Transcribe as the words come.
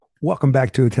Welcome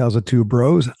back to Tales of Two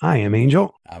Bros. I am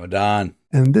Angel, I'm a Don.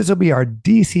 and this will be our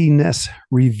DC Ness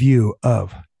review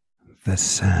of The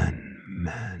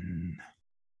Sandman.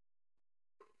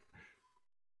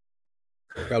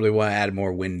 Probably want to add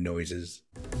more wind noises.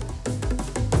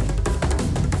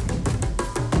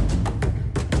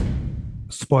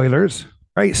 Spoilers.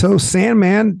 All right, so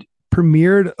Sandman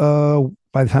premiered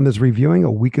by the time this reviewing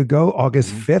a week ago,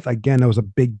 August 5th. Again, that was a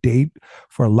big date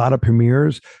for a lot of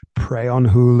premieres. Prey on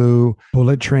Hulu,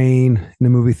 Bullet Train in the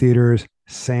movie theaters,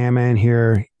 Sandman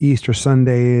here, Easter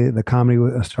Sunday, the comedy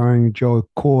starring Joe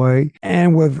Coy,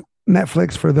 and with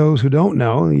Netflix. For those who don't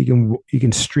know, you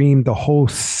can stream the whole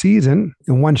season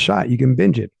in one shot. You can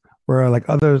binge it. Where like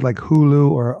others like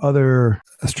Hulu or other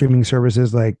streaming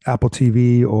services like Apple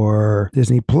TV or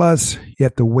Disney Plus, you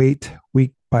have to wait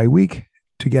week by week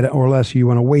to get it, or less you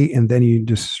want to wait and then you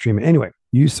just stream it. Anyway,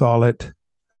 you saw it.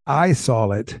 I saw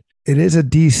it. It is a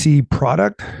DC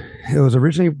product. It was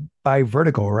originally by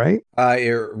Vertical, right?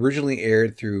 It originally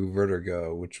aired through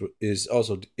Vertigo, which is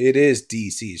also it is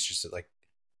DC. It's just like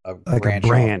a Like a branch off.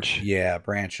 branch. Yeah, a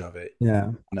branch of it.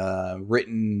 Yeah.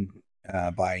 Written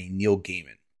by Neil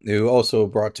Gaiman, who also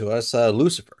brought to us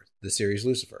Lucifer, the series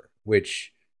Lucifer,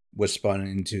 which was spun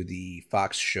into the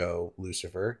Fox show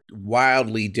Lucifer.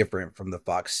 Wildly different from the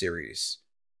Fox series.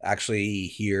 Actually,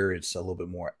 here it's a little bit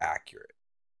more accurate.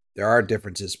 There are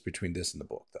differences between this and the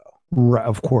book, though. Right,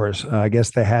 of course. I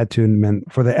guess they had to,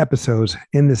 for the episodes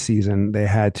in the season, they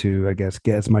had to, I guess,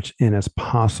 get as much in as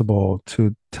possible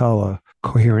to tell a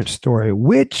coherent story,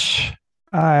 which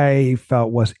I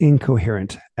felt was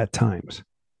incoherent at times,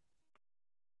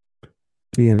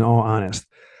 being all honest.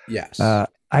 Yes.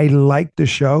 I liked the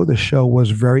show. The show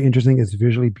was very interesting. It's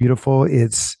visually beautiful.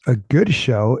 It's a good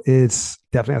show. It's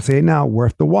definitely, I'll say it now,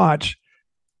 worth the watch,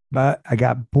 but I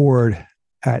got bored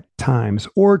at times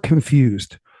or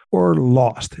confused or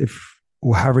lost, if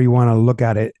however you want to look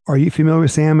at it. Are you familiar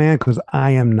with Sandman? Because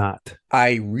I am not.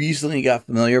 I recently got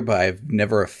familiar, but I've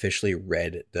never officially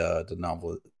read the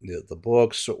novel, the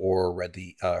books, or read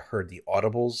the heard the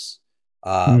audibles.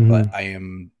 But I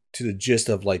am to the gist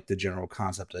of like the general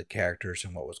concept of the characters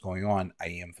and what was going on. I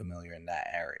am familiar in that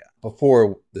area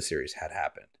before the series had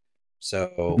happened.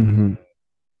 So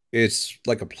it's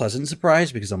like a pleasant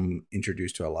surprise because I'm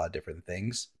introduced to a lot of different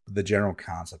things. The general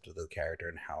concept of the character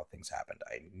and how things happened,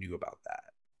 I knew about that.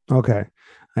 Okay.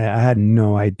 I had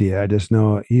no idea. I just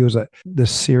know he was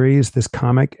this series, this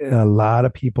comic, a lot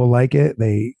of people like it.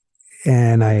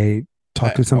 And I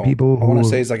talked to some people I want to who,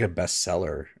 say it's like a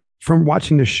bestseller. from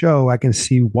watching the show, I can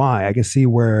see why. I can see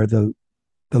where the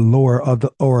lore of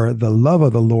the love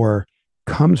of the lore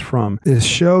comes from. This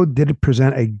show did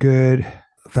present a good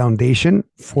foundation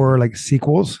for like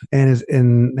sequels,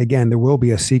 and again, there will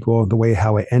be a sequel the way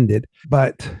how it ended,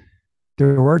 but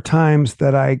there were times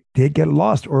that I did get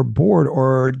lost or bored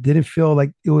or didn't feel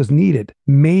like it was needed.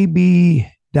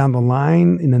 Maybe down the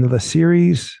line in another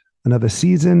series, another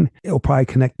season, it'll probably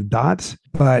connect the dots,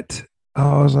 but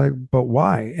I was like, but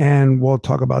why? And we'll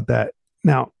talk about that.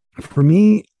 Now, for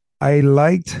me, I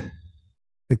liked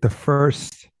like the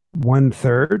first one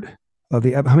third of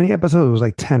how many episodes? It was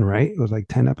like 10, right? It was like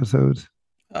 10 episodes.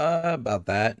 About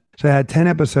that. So I had 10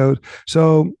 episodes.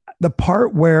 So the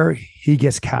part where he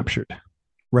gets captured,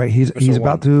 right? He's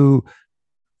about to,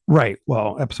 right.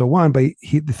 Well, episode one, but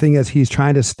the thing is, he's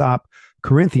trying to stop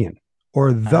Corinthian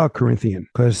or the Corinthian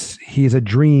because he's a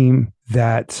dream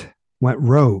that went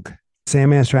rogue.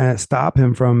 Sandman's trying to stop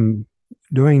him from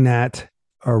doing that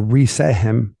or reset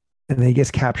him, and then he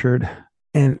gets captured.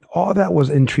 And all that was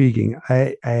intriguing.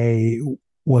 I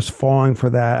was falling for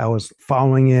that. I was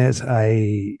following it.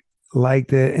 I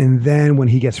liked it. And then when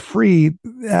he gets free,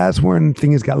 that's when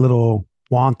things got a little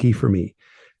wonky for me.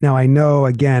 Now I know,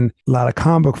 again, a lot of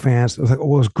comic book fans. I was like,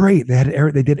 "Oh, it was great.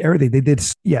 They did everything. They did,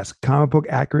 yes, comic book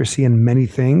accuracy in many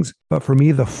things, but for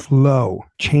me, the flow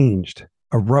changed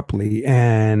abruptly,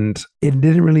 and it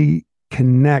didn't really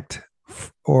connect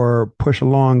or push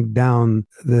along down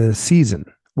the season."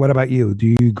 What about you? Do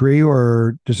you agree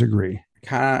or disagree?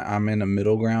 Kind of, I'm in a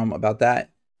middle ground about that.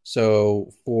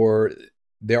 So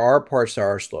there are parts that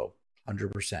are slow.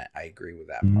 100%. I agree with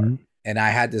that part. And I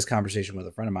had this conversation with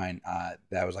a friend of mine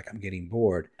that was like, I'm getting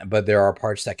bored. But there are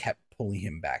parts that kept pulling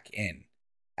him back in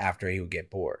after he would get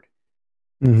bored.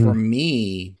 For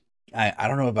me, I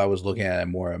don't know if I was looking at it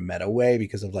more a meta way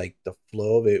because of like the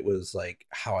flow of it was like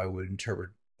how I would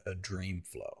interpret a dream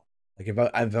flow. Like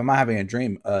if I'm having a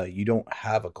dream, you don't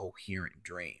have a coherent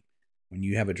dream. When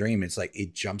you have a dream, it's like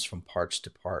it jumps from parts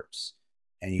to parts,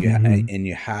 and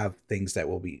you have things that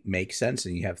will make sense,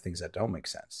 and you have things that don't make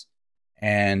sense.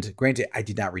 And granted, I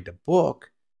did not read the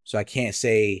book, so I can't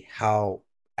say how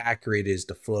accurate is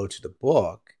the flow to the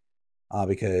book, but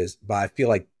I feel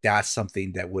like that's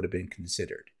something that would have been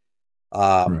considered.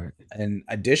 Right. And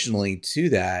additionally to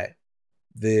that,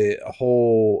 the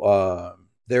whole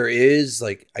there is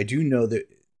like, I do know that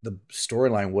the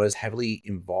storyline was heavily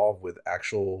involved with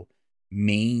actual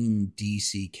main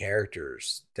DC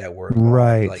characters that were involved,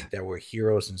 Right. like that were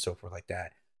heroes and so forth like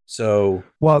that. So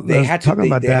Well, they had to talking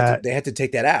about that. they had to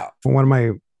take that out. From one of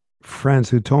my friends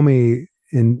who told me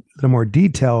in a little more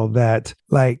detail that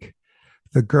like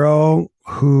the girl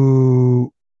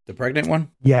who, The pregnant one?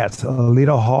 yes,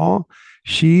 Alita Hall,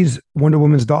 she's Wonder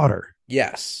Woman's daughter.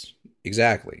 Yes,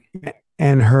 exactly.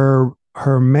 And her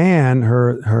man,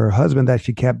 her husband that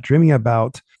she kept dreaming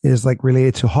about is like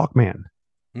related to Hawkman.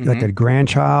 Mm-hmm. Like a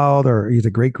grandchild, or he's a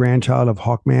great grandchild of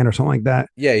Hawkman or something like that.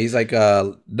 Yeah, he's like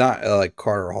not like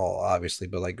Carter Hall, obviously,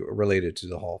 but like related to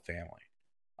the Hall family.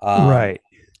 Right.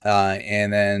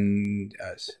 And then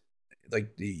like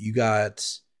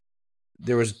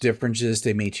there was differences.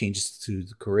 They made changes to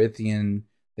the Corinthian.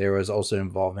 There was also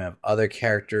involvement of other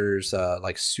characters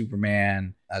like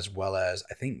Superman, as well as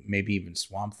I think maybe even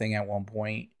Swamp Thing at one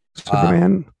point.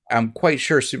 Superman. I'm quite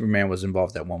sure Superman was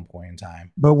involved at one point in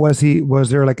time. But was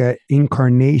there like an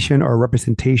incarnation or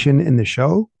representation in the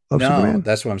show of Superman? No,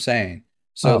 that's what I'm saying.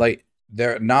 So like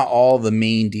they're not all the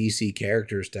main DC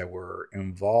characters that were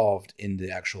involved in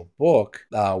the actual book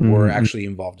were actually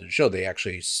involved in the show. They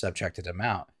actually subtracted them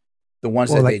out. The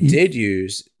ones that like, they did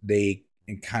use, they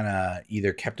kind of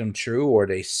either kept them true or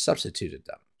they substituted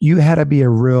them. You had to be a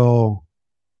real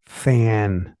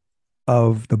fan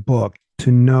of the book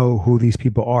to know who these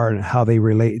people are and how they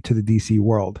relate to the DC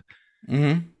world.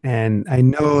 Mm-hmm. And I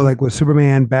know like with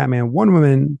Superman, Batman, Wonder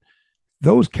Woman,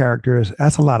 those characters,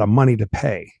 that's a lot of money to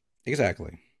pay.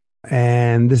 Exactly.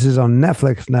 And this is on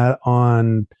Netflix, not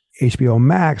on HBO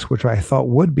Max, which I thought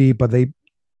would be, but they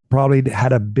probably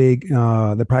had a big,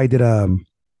 they probably did an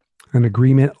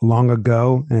agreement long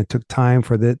ago, and it took time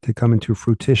for that to come into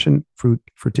fruition.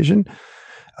 Fruition.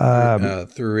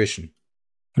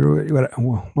 Through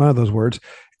one of those words,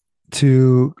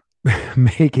 to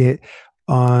make it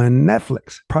on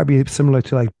Netflix. Probably similar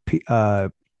to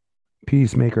like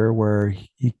Peacemaker, where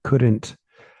he couldn't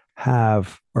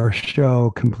have or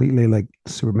show completely like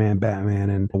Superman, Batman,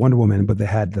 and Wonder Woman, but they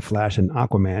had the Flash and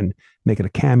Aquaman make it a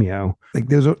cameo. Like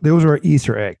those were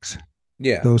Easter eggs.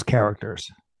 Yeah, those characters.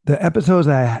 The episodes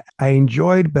I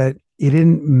enjoyed, but it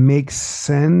didn't make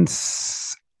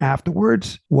sense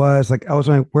afterwards. Was like I was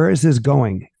like, where is this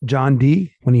going? John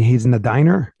D. when he's in the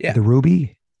diner, the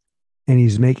Ruby, and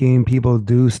he's making people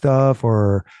do stuff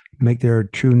or make their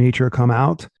true nature come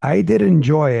out. I did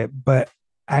enjoy it, but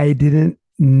I didn't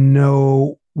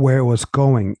know where it was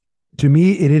going. To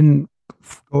me, it didn't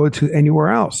go to anywhere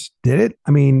else, did it?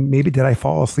 I mean, maybe did I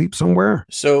fall asleep somewhere?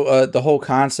 So the whole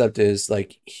concept is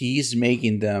like he's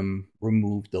making them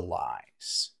remove the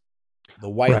lies, the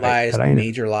white lies, the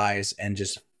major lies, and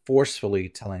just forcefully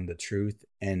telling the truth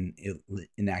and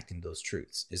enacting those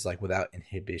truths is like without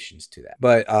inhibitions to that.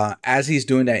 But as he's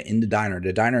doing that in the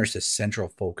diner is the central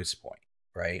focus point,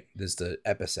 right? This is the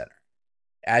epicenter.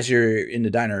 As you're in the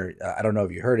diner, I don't know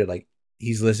if you heard it, like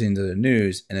he's listening to the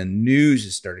news, and the news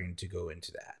is starting to go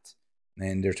into that.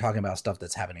 And they're talking about stuff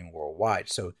that's happening worldwide.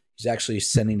 So he's actually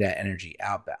sending that energy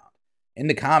outbound. In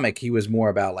the comic, he was more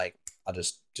about like, I'll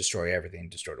just destroy everything,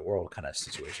 destroy the world kind of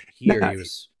situation. Here he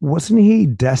was. Wasn't he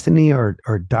Destiny or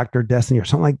Dr. Destiny or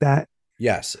something like that?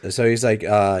 Yes. So he's like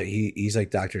he's like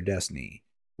Dr. Destiny,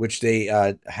 which they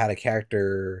had a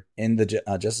character in the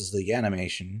Justice League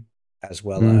animation, as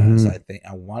well as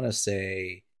I want to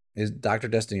say is Dr.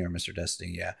 Destiny or Mr.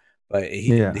 Destiny, yeah. But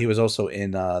he was also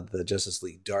in the Justice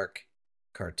League Dark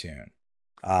cartoon.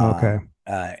 Okay.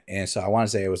 And so I want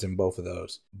to say it was in both of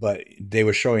those, but they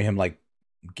were showing him like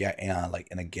like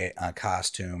in a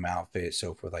costume outfit,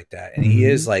 so forth like that. And he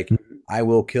is like, I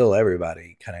will kill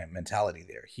everybody kind of mentality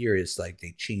there. Here is like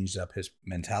they changed up his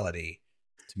mentality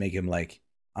to make him like,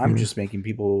 I'm just making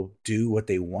people do what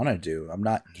they want to do. I'm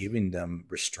not giving them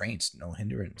restraints, no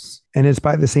hindrance. And it's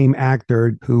by the same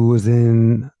actor who was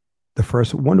in the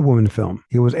first Wonder Woman film.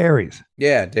 He was Ares.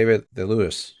 Yeah, David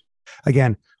Lewis.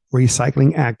 Again,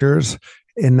 recycling actors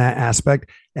in that aspect.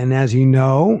 And as you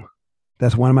know,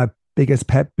 that's one of my biggest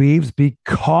pet peeves,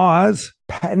 because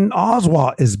Patton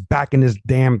Oswalt is back in this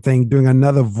damn thing doing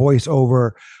another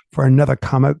voiceover for another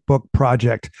comic book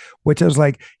project, which is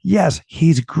like, yes,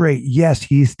 he's great. Yes,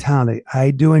 he's talented.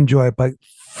 I do enjoy it, but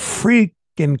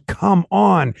freaking come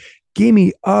on. Give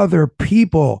me other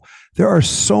people. There are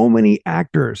so many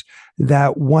actors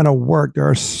that want to work. There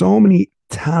are so many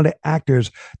talented actors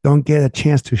don't get a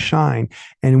chance to shine.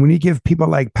 And when you give people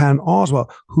like Patton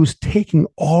Oswalt, who's taking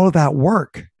all of that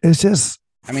work, it's just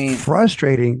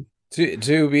frustrating.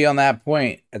 To be on that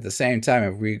point, at the same time,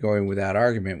 if we're going with that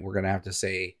argument, we're going to have to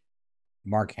say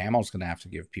Mark Hamill's going to have to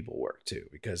give people work too,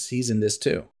 because he's in this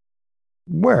too.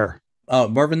 Where?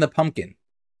 Marvin the Pumpkin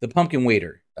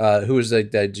waiter, who was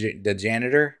the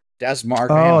janitor. That's Mark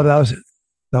Hamill. Oh,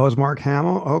 that was Mark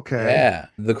Hamill? Okay. Yeah.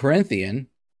 The Corinthian,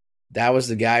 that was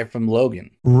the guy from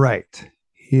Logan. Right.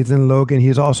 He's in Logan.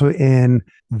 He's also in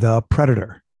The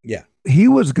Predator. Yeah. He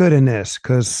was good in this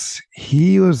because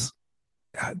he was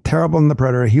terrible in The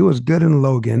Predator. He was good in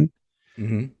Logan.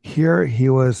 Mm-hmm. Here he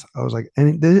was, I was like,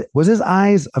 and was his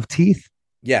eyes of teeth?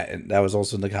 Yeah, and that was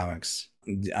also in the comics.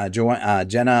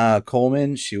 Jenna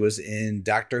Coleman, she was in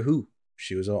Doctor Who.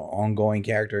 She was an ongoing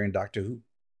character in Doctor Who.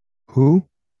 Who?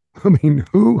 I mean,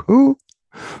 who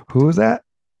is that?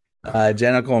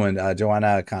 Jenna Coleman,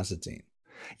 Joanna Constantine.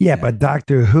 Yeah, but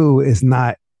Doctor Who is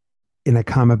not in a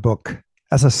comic book.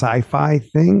 That's a sci-fi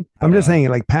thing. I'm just saying,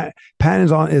 like Patton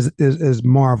is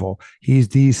Marvel. He's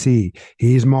DC.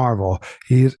 He's Marvel.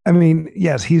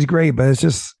 Yes, he's great, but it's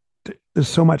just there's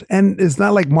so much, and it's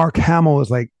not like Mark Hamill is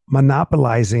like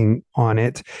monopolizing on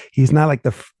it. He's not like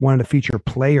one of the feature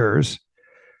players.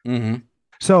 Mm-hmm.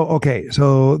 So okay,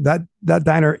 so that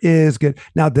diner is good.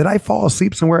 Now, did I fall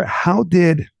asleep somewhere? How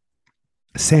did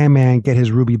Sandman get his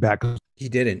ruby back? He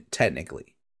didn't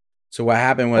technically. So what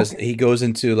happened was he goes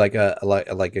into like a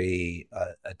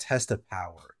test of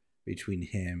power between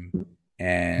him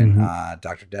and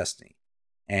Dr. Destiny,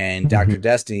 and Dr.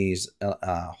 Destiny's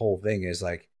whole thing is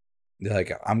like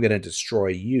I'm gonna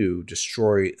destroy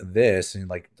this, and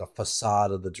like the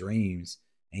facade of the dreams,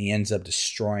 and he ends up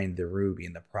destroying the ruby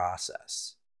in the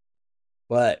process.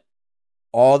 But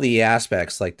all the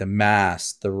aspects like the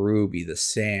mask, the ruby, the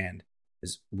sand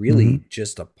is really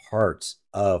just a part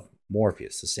of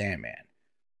Morpheus, the Sandman.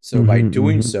 So by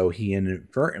doing so, he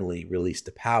inadvertently released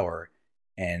the power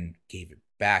and gave it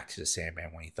back to the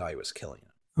Sandman when he thought he was killing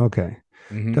him. Okay.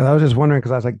 I was just wondering,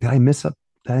 because I was like, did I miss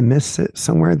it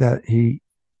somewhere that he?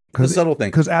 The subtle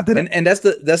thing. Because after that, and that's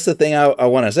the thing I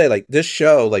want to say. Like this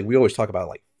show, like we always talk about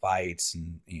like fights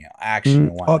and action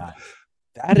and whatnot.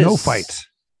 That is no fights.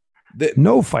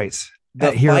 No fights.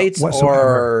 The fights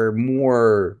whatsoever. Are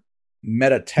more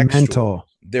metatextual. Mental.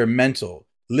 They're mental.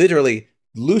 Literally,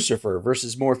 Lucifer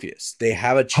versus Morpheus. They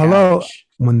have a challenge. Hello.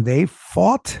 When they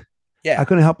fought, I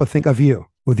couldn't help but think of you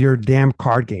with your damn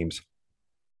card games.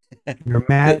 Your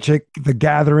Magic, The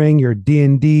Gathering, your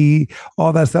D&D,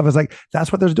 all that stuff. Is like, that's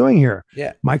what they're doing here.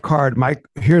 Yeah.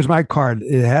 Here's my card.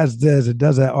 It has this, it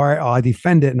does that. All right, I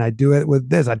defend it and I do it with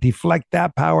this. I deflect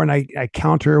that power and I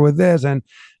counter with this. And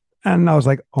I was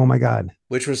like, oh my God.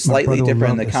 Which was slightly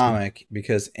different in the comic,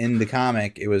 because in the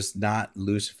comic, it was not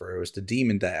Lucifer. It was the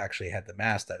demon that actually had the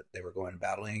mask that they were going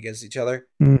battling against each other.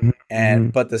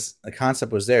 But the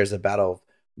concept was there is a battle of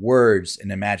words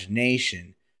and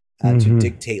imagination to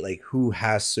dictate like who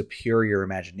has superior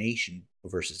imagination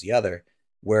versus the other.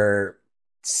 Where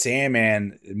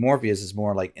Sandman, Morpheus is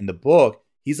more like in the book,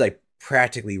 he's like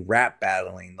practically rap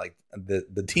battling like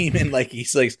the demon. Like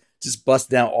he's like just bust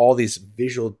down all these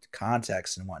visual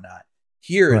contexts and whatnot.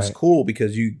 Here it's cool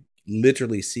because you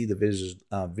literally see the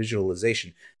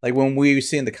visualization. Like when we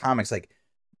see in the comics, like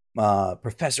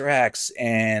Professor X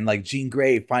and like Jean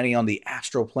Grey fighting on the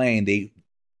astral plane, they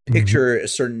picture a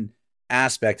certain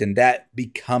aspect, and that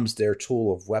becomes their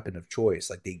tool of weapon of choice.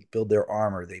 Like they build their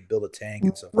armor, they build a tank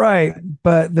and stuff. Right. Like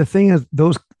but the thing is,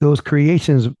 those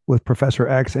creations with Professor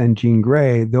X and Jean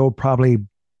Grey, they'll probably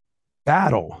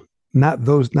battle. Not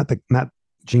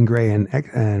Jean Grey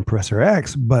and Professor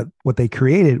X, but what they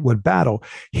created would battle.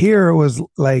 Here it was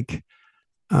like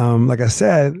I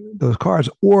said, those cards,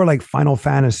 or like Final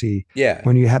Fantasy. Yeah.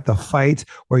 When you have the fight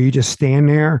where you just stand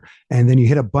there and then you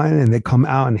hit a button and they come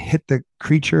out and hit the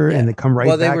creature and they come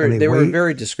back. They were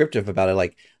very descriptive about it.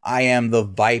 Like, I am the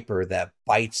viper that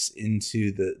bites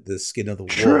into the skin of the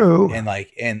wolf. True. And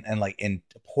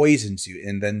poisons you,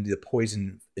 and then the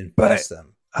poison infests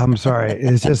them. I'm sorry.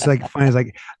 It's just like funny. It's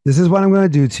like, this is what I'm going to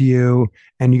do to you,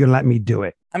 and you're going to let me do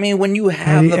it. I mean, when you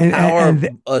have the power of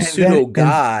a pseudo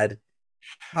god,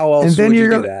 how else would you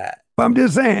do that? But I'm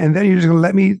just saying, and then you're just going to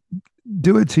let me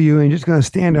do it to you, and you're just going to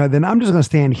stand there. Then I'm just going to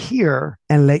stand here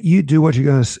and let you do what you're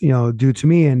going to, do to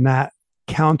me, and not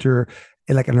counter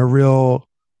it like in a real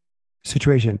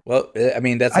situation. Well, I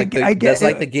mean, that's like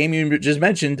the game you just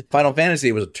mentioned, Final Fantasy.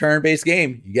 It was a turn-based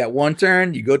game. You got one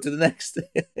turn, you go to the next.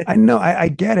 I know, I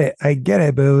get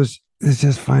it, but it's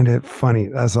just find it funny.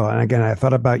 That's all. And again, I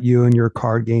thought about you and your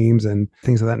card games and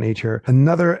things of that nature.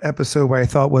 Another episode where I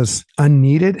thought was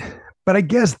unneeded, but I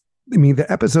guess, I mean,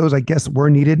 the episodes, I guess, were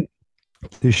needed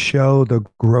to show the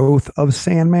growth of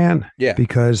Sandman Yeah.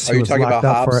 because Are he you was talking locked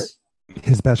about up for Hobbs?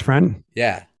 his best friend.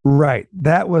 Yeah. Right.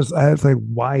 That was, I was like,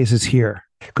 why is this here?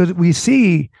 Because we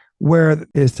see where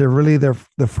is the really the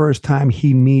first time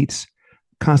he meets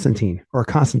Constantine or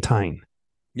Constantine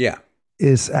Yeah.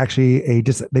 is actually a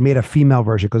just they made a female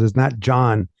version because it's not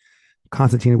John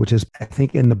Constantine, which is I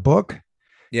think in the book,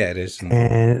 Yeah, it is.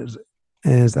 and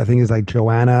is I think it's like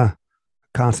Joanna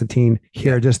Constantine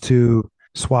here just to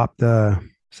swap the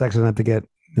sexes, not to get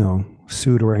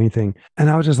sued or anything. And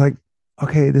I was just like,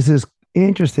 okay, this is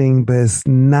interesting, but it's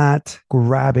not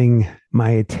grabbing my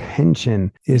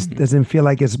attention. It doesn't feel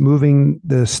like it's moving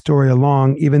the story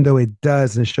along, even though it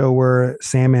does in a show where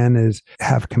Sandman is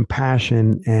have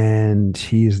compassion and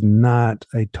he's not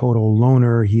a total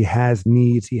loner. He has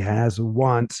needs, he has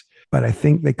wants, but I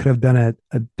think they could have done it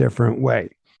a different way.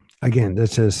 Again,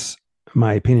 that's just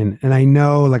my opinion. And I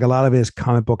know like a lot of it is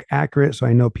comic book accurate. So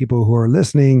I know people who are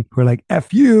listening who are like,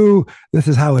 F you, this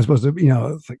is how it's supposed to be.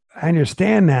 It's like, I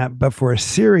understand that. But for a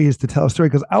series to tell a story,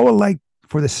 because I would like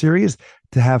for the series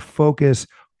to have focus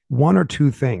one or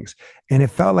two things. And it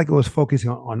felt like it was focusing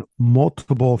on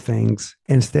multiple things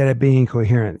instead of being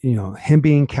coherent. Him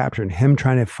being captured, him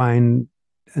trying to find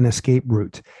an escape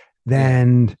route,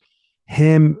 then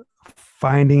him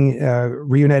finding,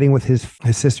 reuniting with his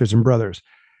sisters and brothers.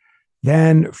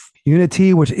 Then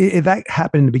Unity, which that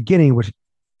happened in the beginning, which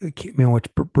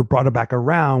brought it back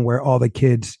around where all the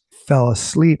kids fell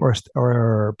asleep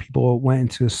or people went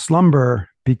into slumber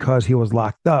because he was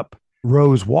locked up.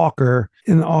 Rose Walker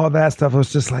and all that stuff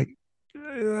was just like,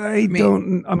 maybe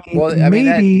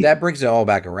that brings it all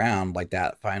back around, like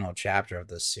that final chapter of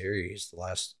the series, the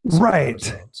last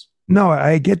episodes. No,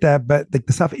 I get that, but like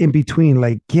the stuff in between,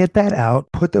 like get that out,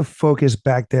 put the focus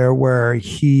back there where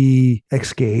he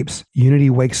escapes. Unity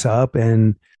wakes up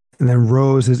and then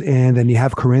Rose is in. Then you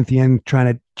have Corinthian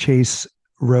trying to chase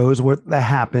Rose. What that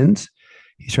happens?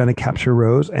 He's trying to capture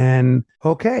Rose, and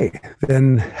okay,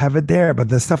 then have it there. But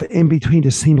the stuff in between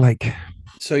just seemed like.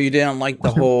 So you didn't like the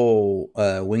whole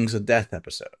Wings of Death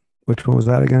episode? Which one was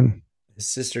that again? His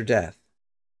sister Death.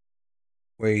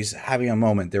 Where he's having a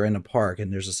moment. They're in a park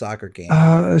and there's a soccer game.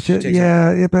 But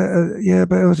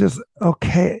it was just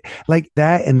okay. Like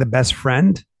that and the best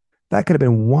friend. That could have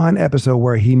been one episode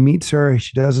where he meets her,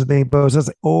 she does his thing, but it was just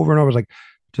like over and over, like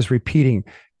just repeating,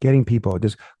 getting people,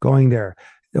 just going there,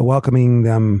 welcoming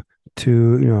them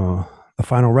to the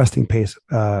final resting place.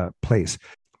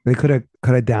 They could have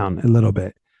cut it down a little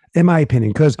bit, in my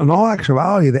opinion, because in all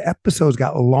actuality, the episodes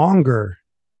got longer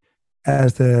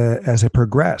as it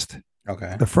progressed.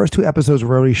 Okay. The first two episodes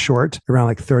were really short, around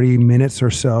like 30 minutes or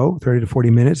so, 30 to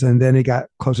 40 minutes. And then it got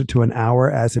closer to an hour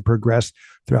as it progressed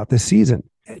throughout the season.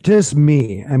 Just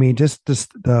me. I mean, just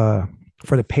for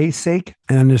the pace sake,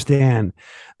 I understand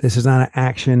this is not an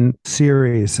action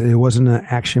series. It wasn't an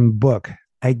action book.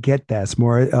 I get that. It's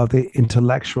more of the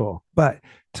intellectual. But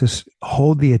to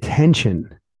hold the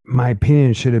attention, my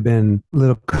opinion should have been a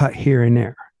little cut here and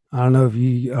there. I don't know if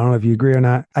you agree or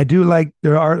not. I do like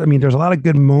there's a lot of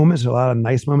good moments, a lot of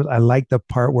nice moments. I like the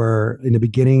part where in the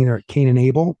beginning they're Cain and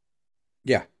Abel.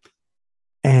 Yeah.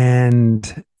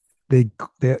 And they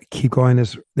keep going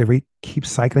keep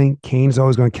cycling. Cain's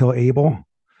always going to kill Abel.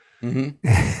 Mm-hmm.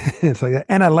 It's like that.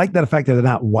 And I like that fact that they're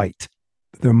not white.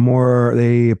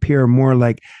 They appear more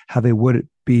like how they would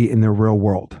be in the real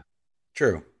world.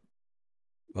 True.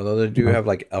 Although they do have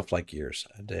like elf-like ears.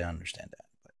 I do understand that.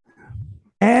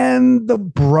 And the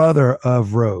brother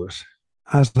of Rose.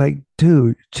 I was like,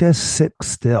 dude, just sit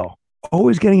still.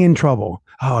 Always getting in trouble.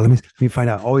 Oh, let me find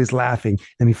out. Always laughing.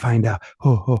 Let me find out.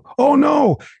 Oh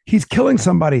no, he's killing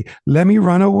somebody. Let me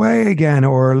run away again.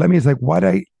 Or it's like,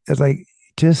 it's like,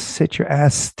 just sit your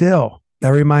ass still. That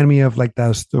reminded me of like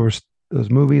those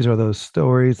movies or those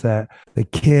stories that the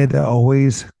kid that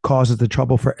always causes the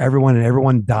trouble for everyone and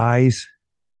everyone dies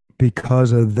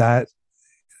because of that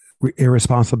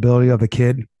irresponsibility of the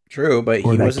kid. True, but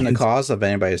he wasn't the cause of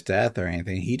anybody's death or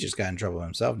anything. He just got in trouble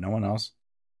himself. No one else.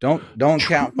 Don't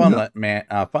count Funland, man.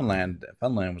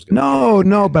 Funland was good.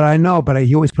 No, but I know, but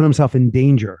he always put himself in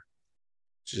danger.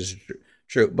 Which is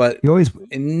true, but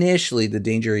initially the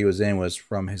danger he was in was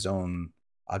from his own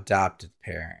adopted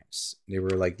parents. They were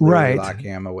like locking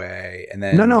him away, and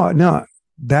then no.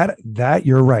 That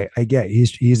you're right. I get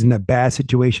he's in a bad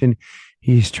situation.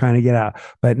 He's trying to get out,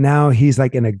 but now he's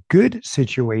like in a good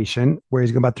situation where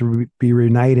he's about to be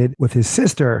reunited with his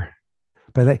sister.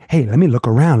 But like, hey, let me look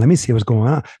around. Let me see what's going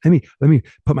on. Let me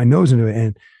put my nose into it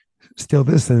and steal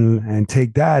this and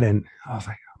take that. And I was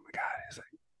like, oh my God, it's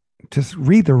like, just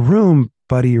read the room,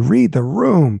 buddy. Read the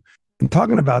room. And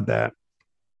talking about that,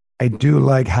 I do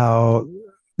like how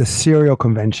the serial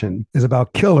convention is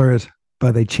about killers,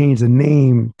 but they change the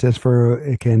name just for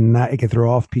it can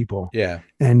throw off people. Yeah.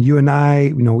 And you and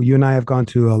I have gone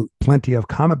to plenty of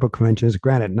comic book conventions.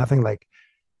 Granted, nothing like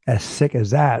as sick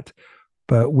as that,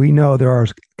 but we know there are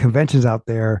conventions out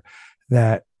there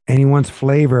that anyone's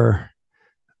flavor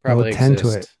will Probably tend to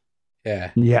it. exist.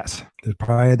 Yeah. Yes, there's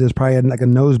probably like a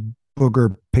nose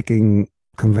booger picking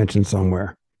convention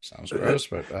somewhere, Sounds gross,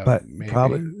 but maybe.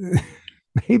 probably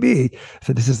maybe.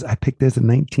 So I picked this in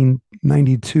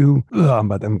 1992. Ugh,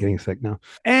 but I'm getting sick now.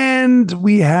 And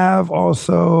we have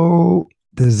also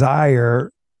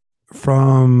Desire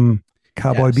from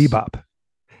Cowboy Yes. Bebop.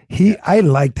 Yes. I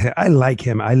liked him. I like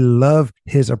him. I love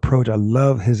his approach. I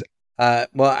love his. Well,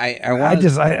 I want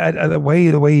the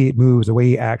way he moves, the way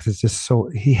he acts is just so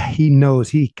he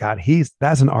knows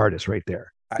that's an artist right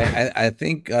there. I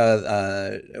think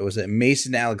it was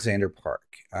Mason Alexander Park.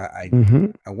 I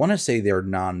want to say they're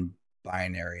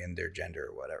non-binary in their gender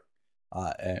or whatever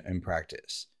in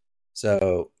practice.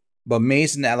 So, but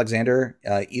Mason Alexander,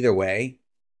 either way,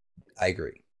 I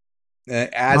agree.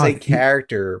 As a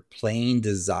character playing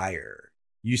Desire,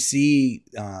 you see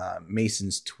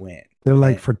Mason's twin. They're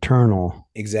like fraternal,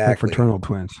 exactly, like fraternal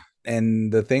twins.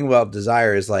 And the thing about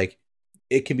Desire is like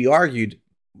it can be argued,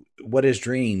 what is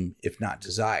Dream if not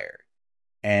Desire?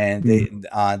 And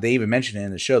they even mentioned it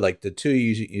in the show, like the two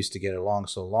used to get along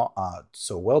so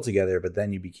well together, but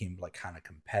then you became like kind of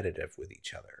competitive with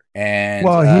each other.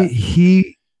 And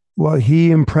he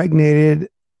impregnated.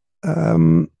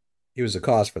 He was the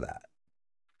cause for that.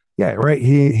 Yeah, right.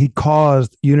 He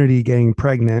caused Unity getting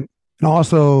pregnant, and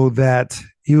also that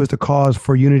he was the cause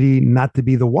for Unity not to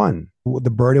be the one. The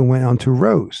burden went on to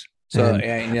Rose. So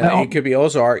it could be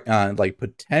also like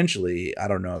potentially, I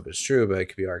don't know if it's true, but it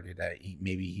could be argued that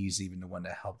maybe he's even the one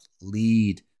that helped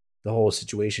lead the whole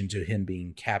situation to him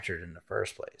being captured in the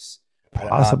first place.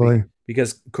 Possibly.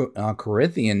 Because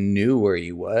Corinthian knew where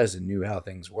he was and knew how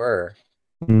things were.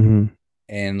 Mm-hmm.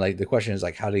 And like the question is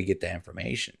like, how did he get that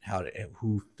information?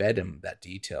 Who fed him that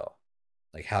detail?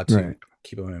 Like how to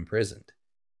keep him imprisoned?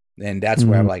 And that's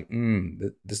where I'm like,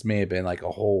 this may have been like a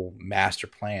whole master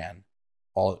plan,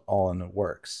 all in the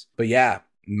works. But yeah,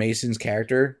 Mason's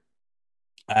character,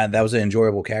 that was an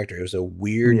enjoyable character. It was a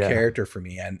weird character for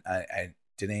me, and I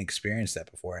didn't experience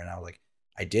that before, and I was like,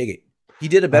 I dig it. He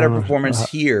did a better performance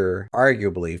here,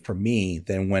 arguably, for me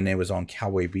than when it was on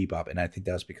Cowboy Bebop, and I think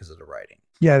that was because of the writing.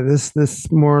 Yeah,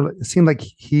 this more it seemed like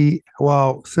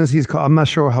since he's called, I'm not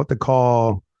sure how to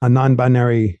call a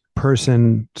non-binary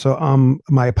person. So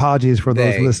my apologies for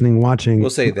those listening, watching.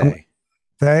 We'll say they.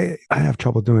 I have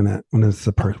trouble doing that when it's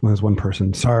one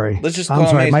person. Sorry. Let's just call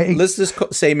him Mason. Let's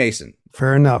just say Mason.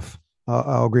 Fair enough.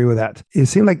 I'll agree with that. It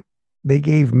seemed like they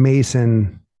gave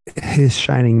Mason his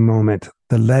shining moment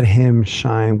to let him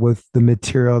shine with the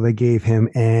material they gave him.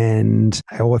 And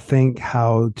I will think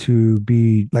how to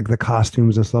be like the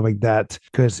costumes and stuff like that,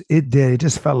 because it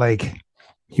just felt like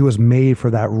he was made for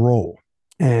that role.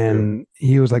 And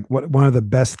he was like one of the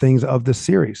best things of the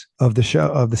series, of the show,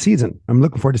 of the season. I'm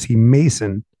looking forward to see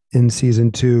Mason in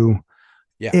season 2,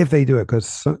 if they do it,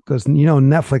 because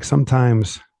Netflix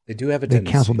sometimes they do have they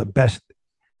cancel the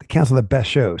best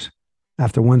shows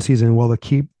after one season. Well, they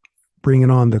keep bringing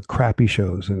on the crappy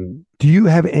shows. And do you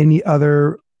have any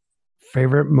other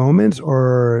favorite moments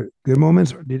or good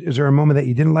moments? Is there a moment that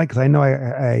you didn't like? Because I know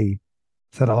I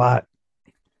said a lot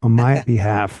on my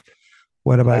behalf.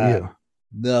 What about you?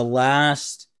 The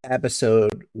last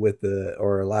episode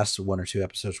last 1 or 2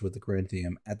 episodes with the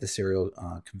Corinthian at the serial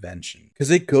convention, because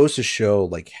it goes to show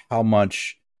like how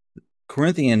much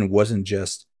Corinthian wasn't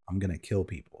just, I'm going to kill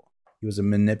people. He was a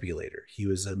manipulator. He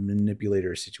was a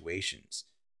manipulator of situations.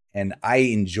 And I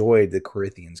enjoyed the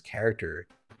Corinthian's character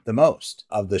the most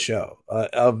of the show,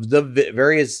 of the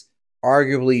various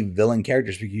arguably villain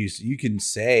characters, because you can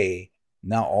say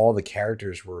not all the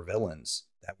characters were villains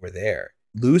that were there.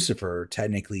 Lucifer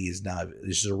technically is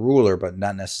a ruler, but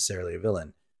not necessarily a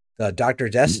villain. Dr.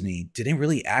 Destiny didn't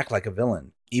really act like a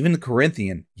villain. Even the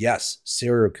Corinthian, yes,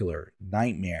 serial killer,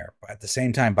 nightmare. But at the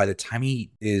same time, by the time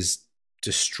he is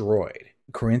destroyed,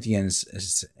 Corinthians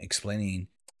is explaining,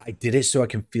 I did it so I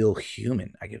can feel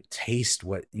human. I can taste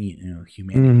what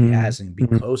humanity has and be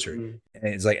closer. And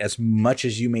it's like, as much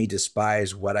as you may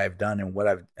despise what I've done and what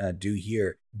I do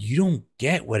here, you don't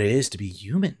get what it is to be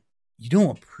human. You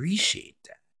don't appreciate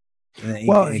that. And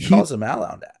he calls him out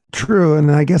on that. True.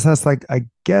 And I guess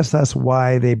that's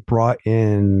why they brought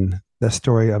in the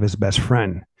story of his best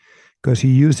friend, because he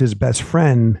used his best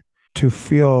friend to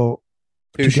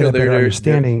get a better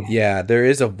understanding. There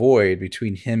is a void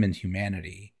between him and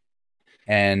humanity.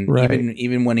 And Right.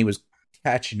 even when he was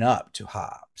catching up to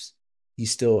Hobbs, he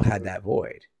still had that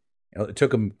void. It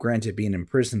took him, granted, being in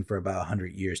prison for about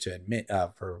 100 years to admit,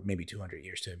 for maybe 200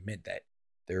 years to admit that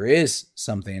there is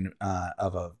something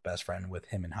of a best friend with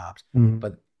him and Hobbs.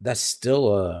 But that's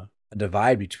still a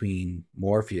divide between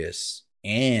Morpheus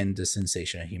and the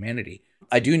sensation of humanity.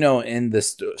 I do know in the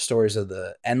stories of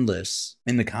the Endless,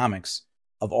 in the comics,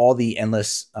 of all the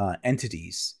Endless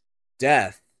entities,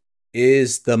 Death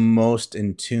is the most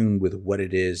in tune with what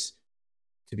it is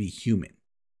to be human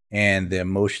and the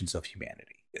emotions of humanity.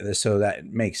 So that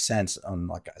makes sense on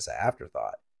like as an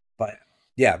afterthought. But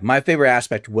yeah, my favorite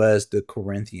aspect was the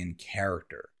Corinthian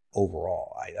character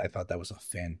overall. I thought that was a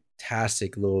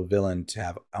fantastic little villain to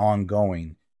have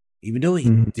ongoing, even though he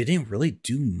didn't really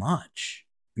do much.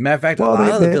 Matter of fact, a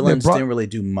lot of the villains didn't really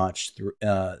do much through,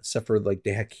 except for like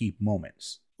they had key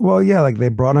moments. Well, yeah, like they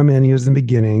brought him in. He was in the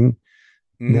beginning.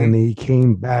 Then he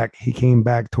came back. He came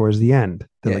back towards the end.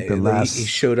 Like the last, he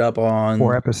showed up on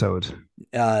 4 episodes.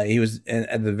 He was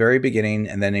at the very beginning,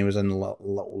 and then he was in like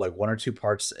 1 or 2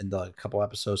 parts in the couple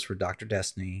episodes for Dr.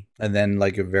 Destiny, and then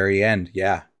like the very end.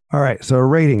 Yeah. All right. So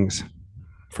ratings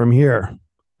from here.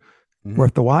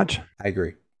 Worth the watch? I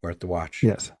agree. Worth the watch.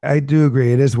 Yes, I do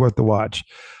agree. It is worth the watch.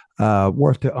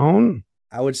 Worth to own?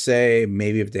 I would say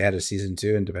maybe if they had a season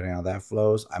 2, and depending on how that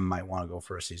flows, I might want to go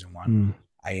for a season 1.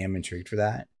 I am intrigued for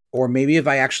that. Or maybe if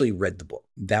I actually read the book,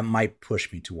 that might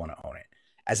push me to want to own it.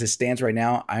 As it stands right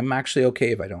now, I'm actually okay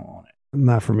if I don't own it.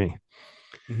 Not for me.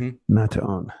 Not to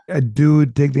own. I do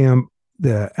dig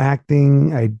the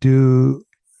acting. I do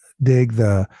dig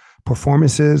the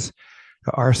performances.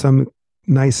 There are some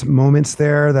nice moments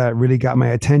there that really got my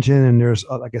attention. And there's,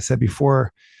 like I said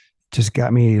before, just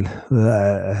got me.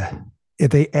 If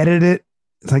they edit it,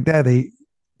 it's like that. They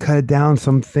cut down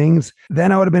some things,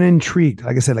 then I would have been intrigued.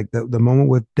 Like I said, like the moment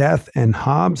with Death and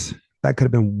Hobbs, that could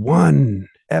have been 1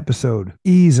 episode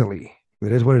easily.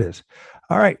 It is what it is.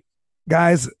 All right,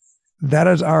 guys, that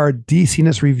is our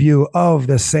DC-ness review of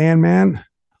The Sandman.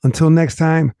 Until next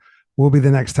time, will be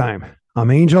the next time. I'm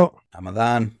Angel. I'm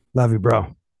Adan. Love you,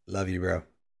 bro. Love you, bro.